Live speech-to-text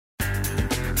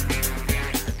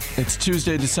It's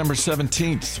Tuesday, December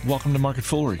 17th. Welcome to Market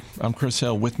Foolery. I'm Chris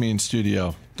Hill. With me in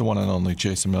studio, the one and only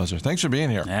Jason Moser. Thanks for being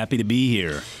here. Happy to be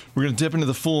here. We're going to dip into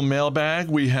the Fool mailbag.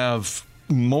 We have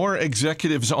more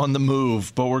executives on the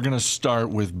move, but we're going to start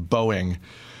with Boeing.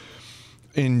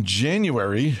 In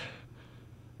January,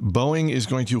 Boeing is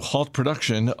going to halt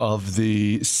production of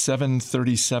the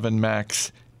 737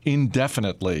 MAX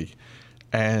indefinitely.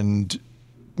 And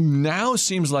now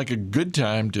seems like a good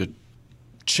time to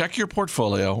check your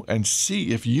portfolio and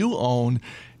see if you own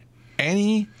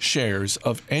any shares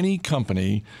of any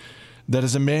company that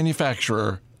is a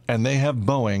manufacturer and they have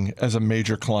Boeing as a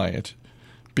major client,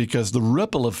 because the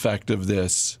ripple effect of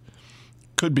this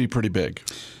could be pretty big.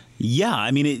 Yeah, I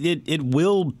mean, it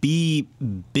will be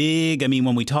big. I mean,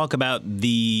 when we talk about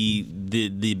the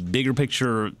bigger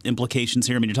picture implications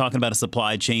here, I mean, you're talking about a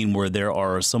supply chain where there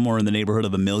are somewhere in the neighborhood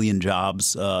of 1 million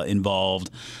jobs involved,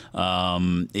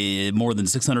 more than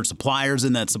 600 suppliers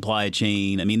in that supply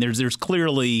chain. I mean, there's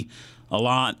clearly a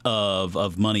lot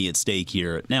of money at stake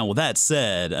here. Now, with that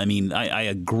said, I mean, I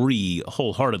agree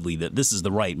wholeheartedly that this is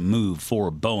the right move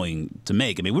for Boeing to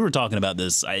make. I mean, we were talking about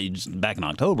this back in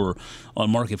October on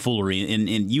Market Foolery, and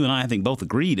you and I think, both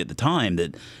agreed at the time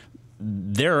that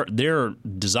their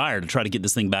desire to try to get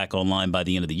this thing back online by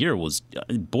the end of the year was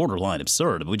borderline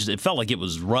absurd. It felt like it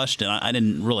was rushed, and I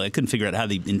couldn't figure out how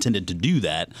they intended to do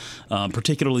that,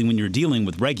 particularly when you're dealing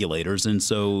with regulators. And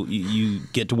so you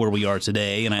get to where we are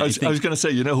today. And I was going to say,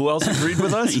 you know who else agreed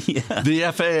with us? Yeah.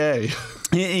 The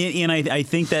FAA. And I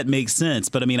think that makes sense.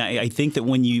 But I mean, I think that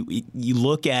when you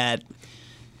look at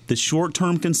the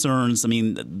short-term concerns, I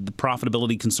mean, the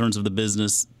profitability concerns of the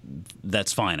business,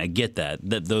 that's fine. I get that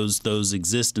those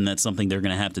exist, and that's something they're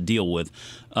going to have to deal with.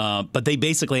 But they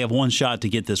basically have one shot to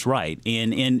get this right.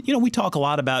 And you know, we talk a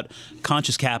lot about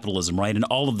conscious capitalism, right, and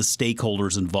all of the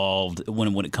stakeholders involved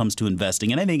when it comes to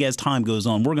investing. And I think as time goes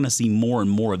on, we're going to see more and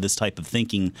more of this type of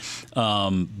thinking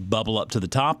bubble up to the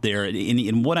top there.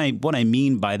 And what I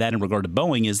mean by that in regard to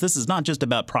Boeing is this is not just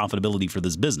about profitability for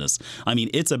this business. I mean,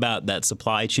 it's about that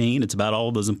supply chain. It's about all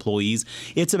of those employees.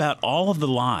 It's about all of the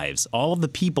lives, all of the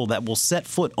people that will set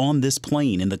foot on this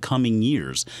plane in the coming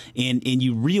years. And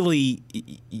you really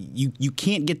you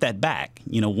can't get that back.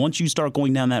 You know, once you start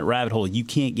going down that rabbit hole, you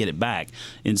can't get it back.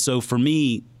 And so for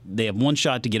me, they have one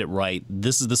shot to get it right.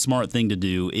 This is the smart thing to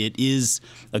do. It is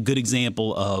a good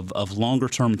example of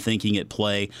longer-term thinking at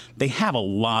play. They have a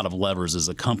lot of levers as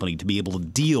a company to be able to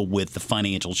deal with the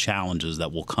financial challenges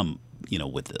that will come, you know,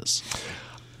 with this.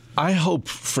 I hope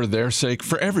for their sake,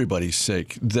 for everybody's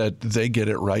sake, that they get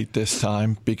it right this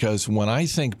time, because when I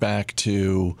think back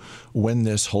to when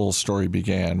this whole story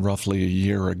began, roughly a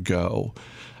year ago,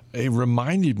 it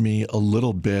reminded me a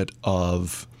little bit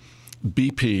of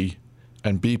BP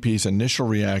and BP's initial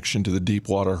reaction to the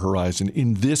Deepwater Horizon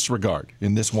in this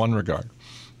one regard,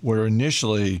 where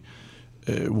initially,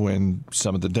 when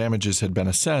some of the damages had been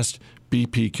assessed,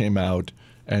 BP came out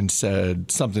and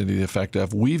said something to the effect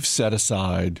of, we've set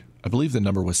aside, I believe the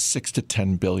number was $6 to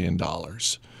 $10 billion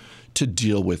to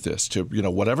deal with this, to, you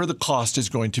know, whatever the cost is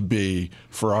going to be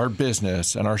for our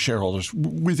business and our shareholders,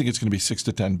 we think it's going to be $6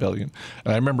 to $10 billion.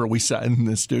 And I remember we sat in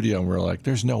the studio and we were like,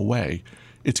 there's no way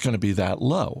it's going to be that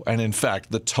low. And in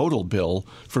fact, the total bill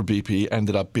for BP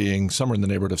ended up being somewhere in the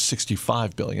neighborhood of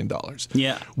 $65 billion.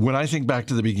 Yeah. When I think back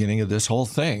to the beginning of this whole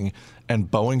thing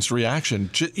and Boeing's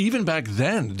reaction, even back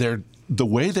then, the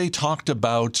way they talked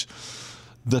about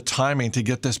the timing to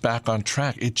get this back on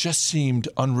track, it just seemed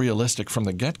unrealistic from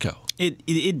the get-go.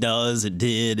 It does. It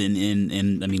did.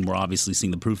 And I mean, we're obviously seeing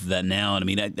the proof of that now. And I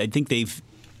mean, I think they've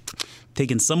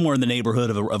taken somewhere in the neighborhood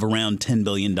of around $10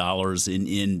 billion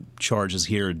in charges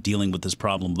here dealing with this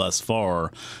problem thus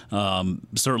far.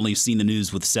 Certainly seen the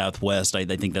news with Southwest. I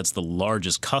think that's the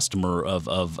largest customer of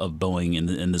Boeing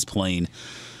in this plane.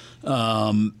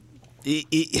 I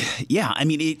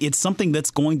mean, it's something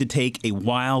that's going to take a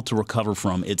while to recover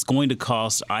from. It's going to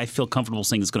cost, I feel comfortable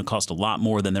saying it's going to cost a lot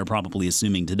more than they're probably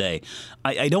assuming today.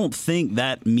 I don't think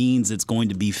that means it's going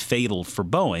to be fatal for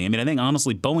Boeing. I mean, I think,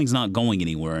 honestly, Boeing's not going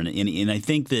anywhere. And I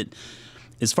think that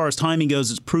as far as timing goes,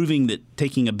 it's proving that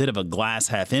taking a bit of a glass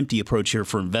half empty approach here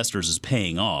for investors is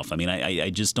paying off. I mean,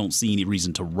 I just don't see any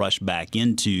reason to rush back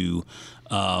into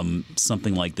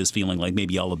something like this, feeling like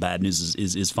maybe all the bad news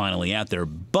is finally out there.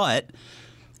 But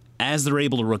as they're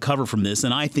able to recover from this,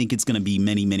 and I think it's going to be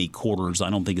many, many quarters.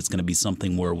 I don't think it's going to be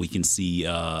something where we can see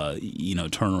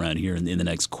turnaround here in the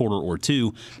next quarter or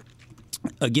two.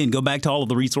 Again, go back to all of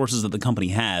the resources that the company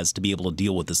has to be able to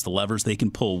deal with this, the levers they can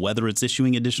pull, whether it's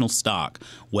issuing additional stock,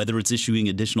 whether it's issuing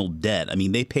additional debt. I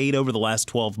mean, they paid over the last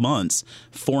 12 months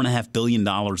 $4.5 billion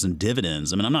in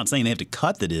dividends. I mean, I'm not saying they have to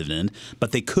cut the dividend,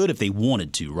 but they could if they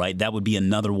wanted to, right? That would be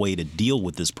another way to deal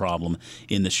with this problem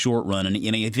in the short run.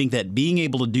 And I think that being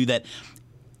able to do that,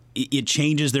 it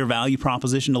changes their value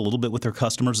proposition a little bit with their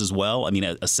customers as well. I mean,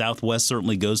 a Southwest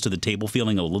certainly goes to the table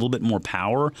feeling a little bit more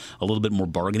power, a little bit more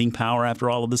bargaining power after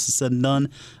all of this is said and done.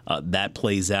 That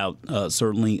plays out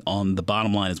certainly on the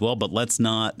bottom line as well. But let's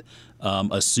not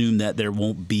assume that there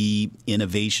won't be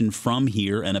innovation from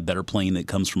here and a better plane that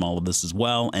comes from all of this as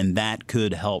well. And that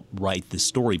could help write this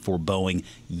story for Boeing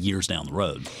years down the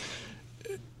road.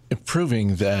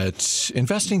 Proving that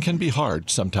investing can be hard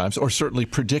sometimes, or certainly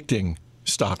predicting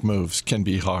stock moves can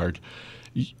be hard.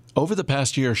 Over the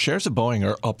past year, shares of Boeing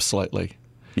are up slightly.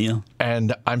 Yeah.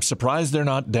 And I'm surprised they're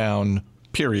not down,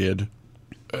 period.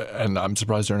 And I'm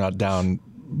surprised they're not down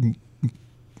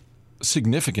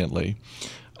significantly.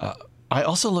 I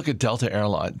also look at Delta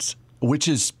Airlines, which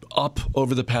is up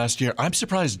over the past year. I'm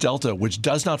surprised Delta, which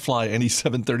does not fly any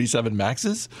 737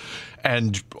 MAXs,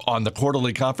 and on the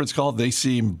quarterly conference call, they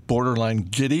seem borderline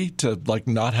giddy to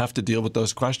not have to deal with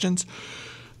those questions.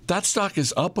 That stock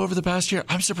is up over the past year.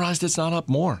 I'm surprised it's not up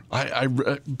more.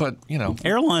 But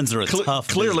airlines are a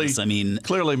tough business. I mean,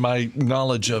 clearly my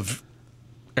knowledge of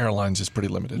airlines is pretty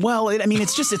limited. Well,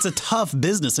 it's a tough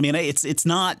business. I mean, it's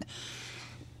not.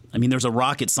 I mean, there's a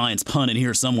rocket science pun in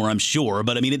here somewhere, I'm sure.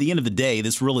 But I mean, at the end of the day,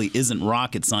 this really isn't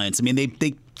rocket science. I mean,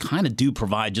 they kind of do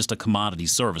provide just a commodity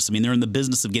service. I mean, they're in the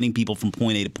business of getting people from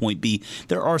point A to point B.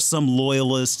 There are some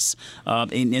loyalists,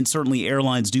 and certainly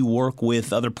airlines do work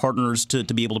with other partners to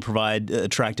be able to provide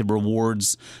attractive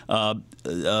rewards,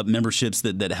 memberships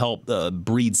that help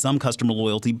breed some customer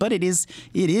loyalty. But it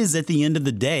is at the end of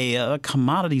the day a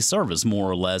commodity service, more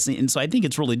or less. And so I think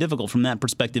it's really difficult from that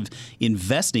perspective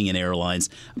investing in airlines.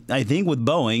 I think with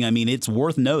Boeing, I mean, it's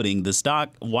worth noting the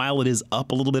stock, while it is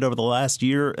up a little bit over the last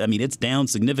year, I mean, it's down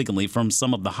significantly from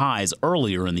some of the highs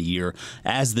earlier in the year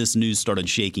as this news started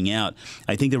shaking out.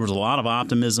 I think there was a lot of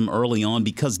optimism early on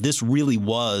because this really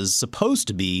was supposed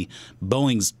to be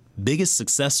Boeing's biggest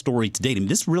success story to date. I mean,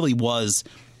 this really was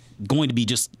going to be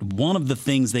just one of the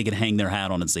things they could hang their hat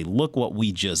on and say, look what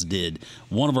we just did.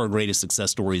 One of our greatest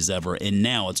success stories ever. And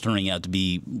now it's turning out to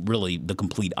be really the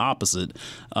complete opposite.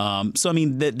 So, I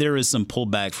mean, there is some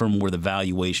pullback from where the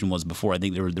valuation was before. I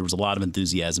think there was a lot of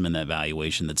enthusiasm in that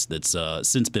valuation that's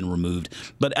since been removed.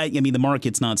 But, I mean, the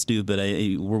market's not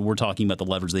stupid. We're talking about the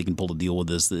levers they can pull to deal with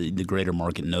this. The greater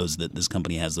market knows that this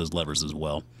company has those levers as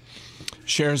well.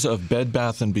 Shares of Bed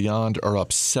Bath & Beyond are up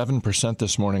 7%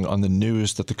 this morning on the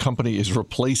news that the company is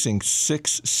replacing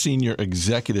 6 senior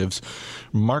executives.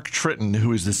 Mark Tritton,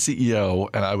 who is the CEO,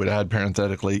 and I would add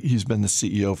parenthetically, he's been the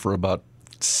CEO for about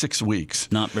 6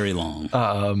 weeks. Not very long.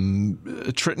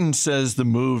 Tritton says the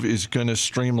move is going to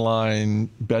streamline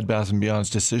Bed Bath & Beyond's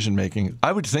decision-making.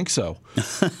 I would think so.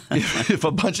 If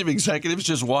a bunch of executives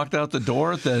just walked out the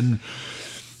door, then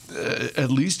at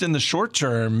least in the short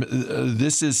term,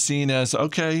 this is seen as,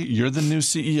 okay, you're the new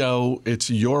CEO, it's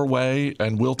your way,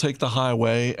 and we'll take the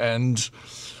highway. And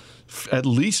at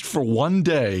least for one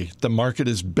day, the market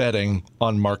is betting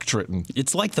on Mark Tritton.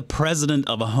 It's like the president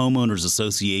of a homeowners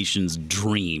association's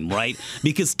dream, right?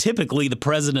 Because typically the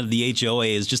president of the HOA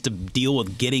is just to deal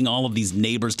with getting all of these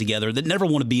neighbors together that never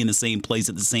want to be in the same place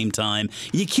at the same time.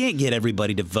 You can't get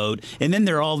everybody to vote. And then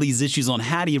there are all these issues on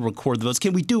how do you record the votes?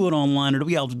 Can we do it online or do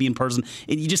we have to be in person?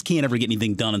 And you just can't ever get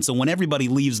anything done. And so when everybody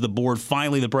leaves the board,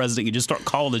 finally the president can just start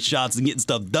calling the shots and getting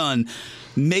stuff done.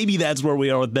 Maybe that's where we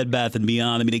are with Bed Bath &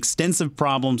 Beyond. I mean, extensive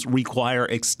problems require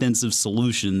extensive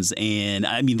solutions. And,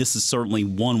 I mean, this is certainly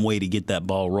one way to get that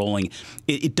ball rolling.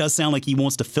 It does sound like he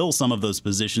wants to fill some of those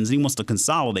positions. He wants to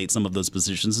consolidate some of those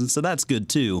positions. And so that's good,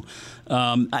 too.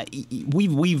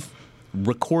 We've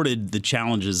recorded the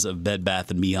challenges of Bed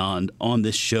Bath & Beyond on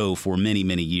this show for many,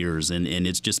 many years. And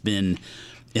it's just been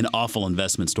an awful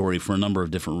investment story for a number of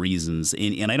different reasons.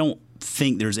 And I don't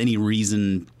think there's any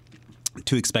reason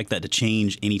to expect that to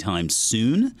change anytime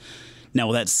soon. Now,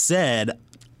 with that said,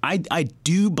 I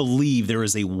do believe there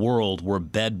is a world where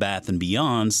Bed Bath &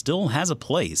 Beyond still has a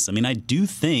place. I mean, I do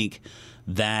think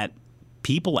that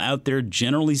people out there,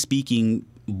 generally speaking,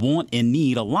 want and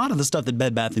need a lot of the stuff that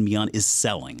Bed Bath & Beyond is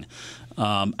selling.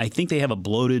 I think they have a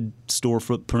bloated store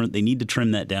footprint. They need to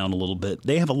trim that down a little bit.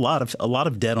 They have a lot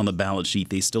of debt on the balance sheet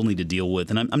they still need to deal with.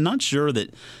 And I'm not sure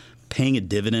that paying a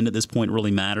dividend at this point really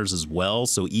matters as well.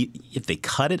 So if they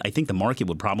cut it, I think the market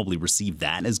would probably receive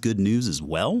that as good news as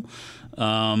well.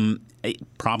 It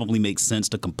probably makes sense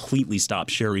to completely stop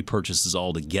share repurchases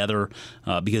altogether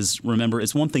because, remember,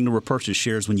 it's one thing to repurchase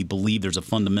shares when you believe there's a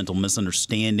fundamental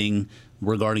misunderstanding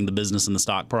regarding the business and the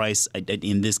stock price.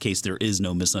 In this case, there is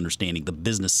no misunderstanding. The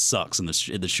business sucks, and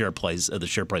the share price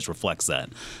reflects that.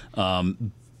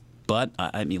 But,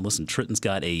 I mean, listen, Tritton's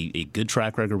got a good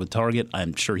track record with Target.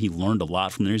 I'm sure he learned a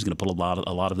lot from there. He's going to put a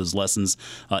lot of his lessons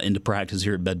into practice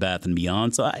here at Bed Bath &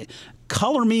 Beyond. So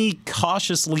color me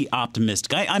cautiously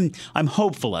optimistic. I'm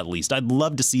hopeful, at least. I'd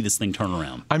love to see this thing turn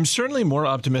around. I'm certainly more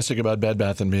optimistic about Bed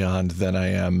Bath & Beyond than I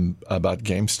am about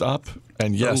GameStop.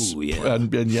 And yes,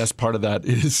 and yes, part of that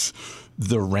is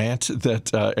the rant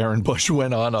that Aaron Bush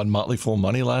went on Motley Fool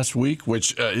Money last week,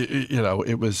 which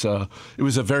it was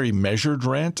a very measured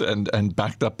rant and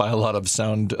backed up by a lot of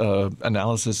sound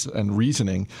analysis and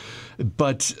reasoning.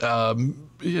 But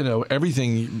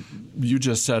everything you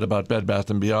just said about Bed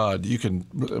Bath & Beyond, you can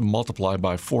multiply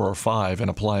by 4 or 5 and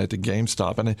apply it to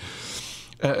GameStop.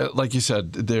 And like you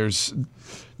said, there's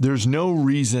no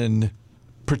reason.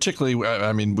 Particularly,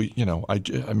 I mean,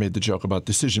 I made the joke about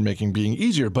decision making being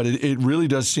easier, but it really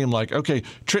does seem like, okay,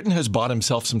 Tritton has bought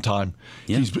himself some time.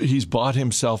 Yeah. He's bought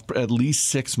himself at least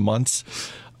 6 months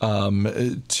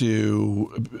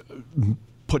to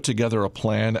put together a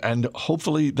plan, and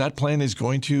hopefully that plan is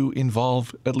going to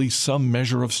involve at least some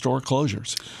measure of store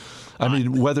closures. I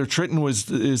mean, whether Tritton is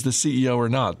the CEO or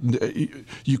not,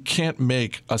 you can't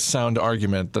make a sound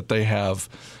argument that they have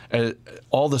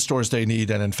all the stores they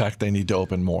need, and in fact, they need to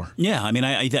open more. Yeah, I mean,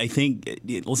 I think,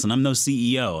 listen, I'm no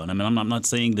CEO, and I mean, I'm not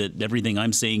saying that everything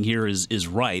I'm saying here is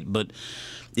right, but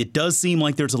it does seem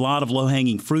like there's a lot of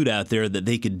low-hanging fruit out there that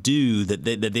they could do, that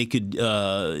they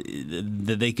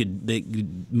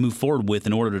could move forward with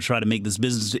in order to try to make this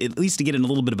business, at least to get in a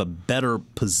little bit of a better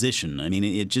position. I mean,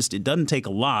 it doesn't take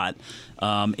a lot.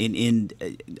 And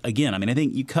again, I mean, I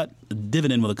think you cut a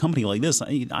dividend with a company like this,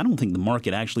 I don't think the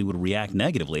market actually would react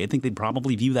negatively. I think they'd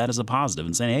probably view that as a positive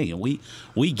and say, hey,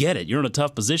 we get it. You're in a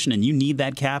tough position and you need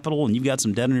that capital and you've got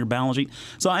some debt on your balance sheet.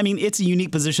 So, I mean, it's a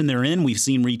unique position they're in. We've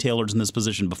seen retailers in this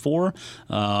position before.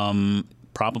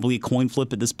 Probably a coin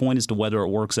flip at this point as to whether it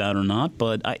works out or not.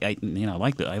 But I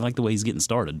like the way he's getting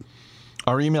started.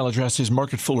 Our email address is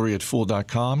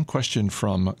marketfoolery@fool.com. Question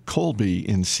from Colby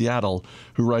in Seattle,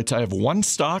 who writes, I have one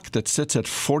stock that sits at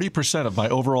 40% of my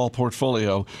overall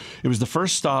portfolio. It was the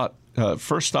first stock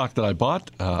that I bought.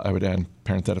 I would add,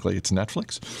 parenthetically, it's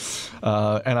Netflix.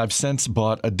 And I've since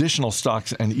bought additional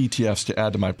stocks and ETFs to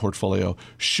add to my portfolio.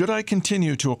 Should I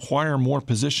continue to acquire more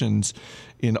positions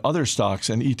in other stocks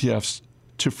and ETFs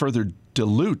to further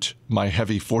dilute my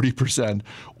heavy 40%,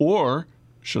 or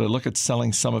should I look at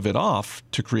selling some of it off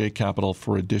to create capital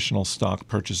for additional stock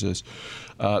purchases?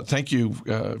 Thank you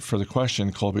for the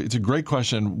question, Colby. It's a great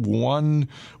question. One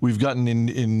we've gotten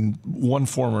in one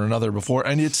form or another before,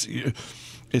 and it's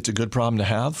a good problem to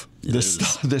have. This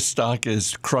stock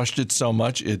has crushed it so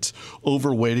much. It's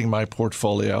overweighting my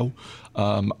portfolio.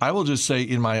 I will just say,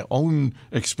 in my own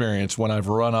experience, when I've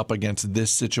run up against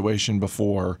this situation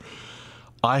before,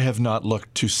 I have not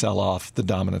looked to sell off the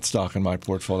dominant stock in my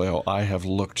portfolio. I have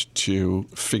looked to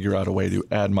figure out a way to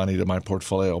add money to my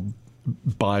portfolio,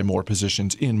 buy more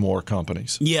positions in more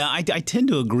companies. Yeah, I tend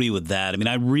to agree with that. I mean,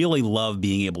 I really love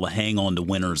being able to hang on to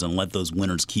winners and let those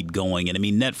winners keep going. And I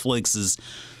mean, Netflix has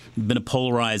been a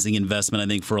polarizing investment, I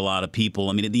think, for a lot of people.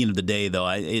 I mean, at the end of the day, though,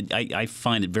 I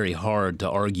find it very hard to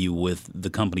argue with the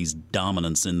company's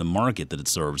dominance in the market that it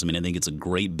serves. I mean, I think it's a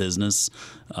great business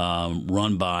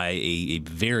run by a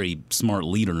very smart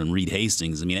leader in Reed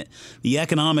Hastings. I mean, the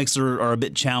economics are a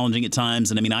bit challenging at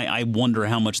times, and I mean, I wonder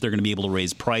how much they're going to be able to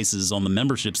raise prices on the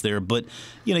memberships there. But,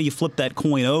 you flip that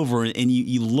coin over and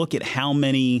you look at how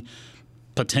many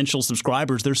potential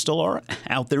subscribers there still are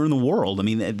out there in the world. I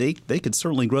mean, they could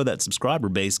certainly grow that subscriber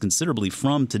base considerably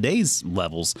from today's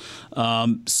levels.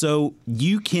 So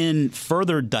you can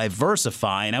further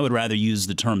diversify, and I would rather use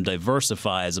the term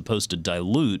diversify as opposed to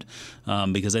dilute,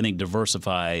 because I think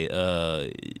diversify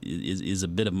is a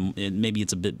bit of, maybe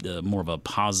it's a bit more of a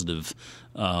positive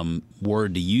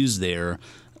word to use there.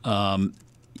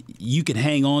 You can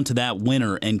hang on to that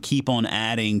winner and keep on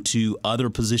adding to other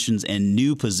positions and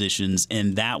new positions,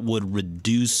 and that would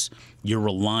reduce your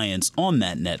reliance on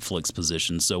that Netflix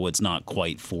position so it's not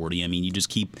quite 40. I mean, you just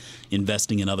keep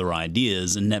investing in other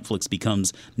ideas, and Netflix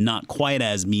becomes not quite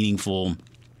as meaningful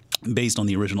based on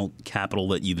the original capital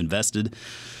that you've invested.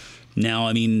 Now,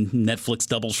 I mean, Netflix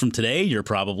doubles from today. You're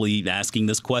probably asking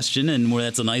this question, and where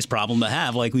that's a nice problem to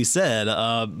have, like we said.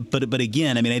 But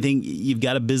again, I mean, I think you've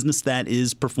got a business that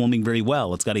is performing very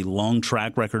well. It's got a long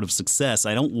track record of success.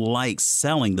 I don't like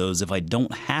selling those if I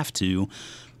don't have to.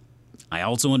 I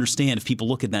also understand if people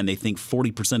look at that and they think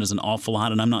 40% is an awful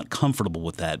lot, and I'm not comfortable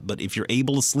with that. But if you're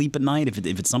able to sleep at night, if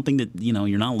it's something that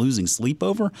you're not losing sleep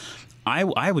over,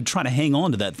 I would try to hang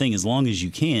on to that thing as long as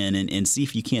you can and see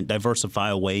if you can't diversify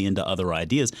away into other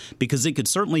ideas, because it could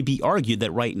certainly be argued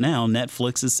that right now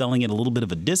Netflix is selling at a little bit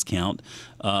of a discount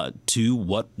to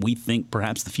what we think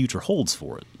perhaps the future holds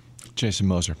for it. Jason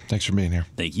Moser, thanks for being here.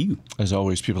 Thank you. As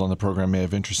always, people on the program may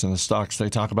have interest in the stocks they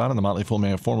talk about, and the Motley Fool may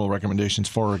have formal recommendations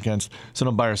for or against, so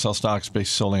don't buy or sell stocks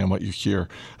based solely on what you hear.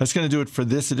 That's going to do it for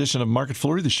this edition of Market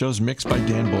Foolery. The show's mixed by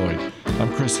Dan Boyd.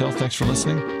 I'm Chris Hill. Thanks for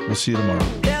listening. We'll see you tomorrow.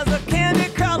 There's a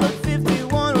candy-colored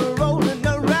 51 rolling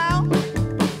around,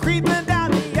 creeping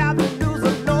down the avenues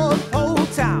of North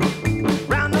Old Town.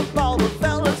 Round up all the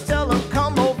fellas, tell them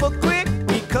come over quick,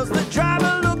 because the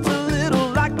driver looks a little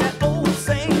like that old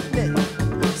Saint Nick,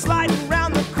 sliding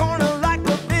round the corner like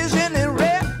a vision in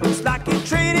red. Looks like he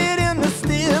traded in the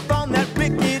slip on that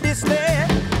rickety sled.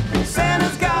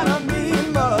 Santa's got a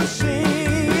mean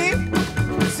machine.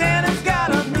 Santa's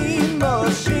got a mean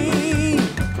machine.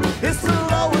 It's the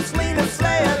lowest, leanest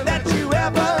slayer that you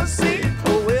ever see.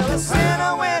 Oh, well,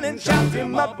 Santa went and chopped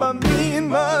him up a mean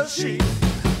machine.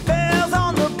 Bells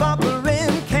on the bumper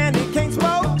and candy cane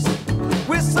smokes,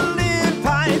 whistling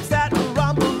pipes that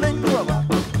rumble and croak.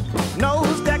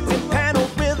 Nose decked and paneled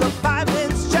with a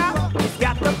 5-inch chop. He's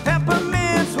got the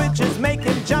peppermint switches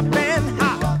making jumping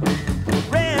hot.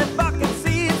 Red bucket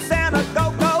seats, Santa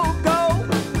go, go, go.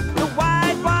 The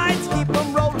whites keep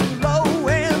 'em rolling low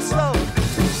and slow.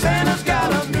 Santa's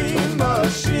got a mean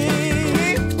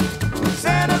machine.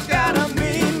 Santa's got a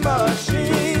mean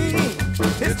machine.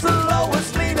 It's the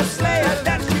lowest, leanest slayer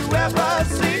that you ever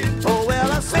see. Oh,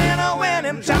 well, Santa went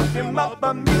and chopped him up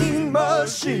a mean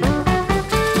machine.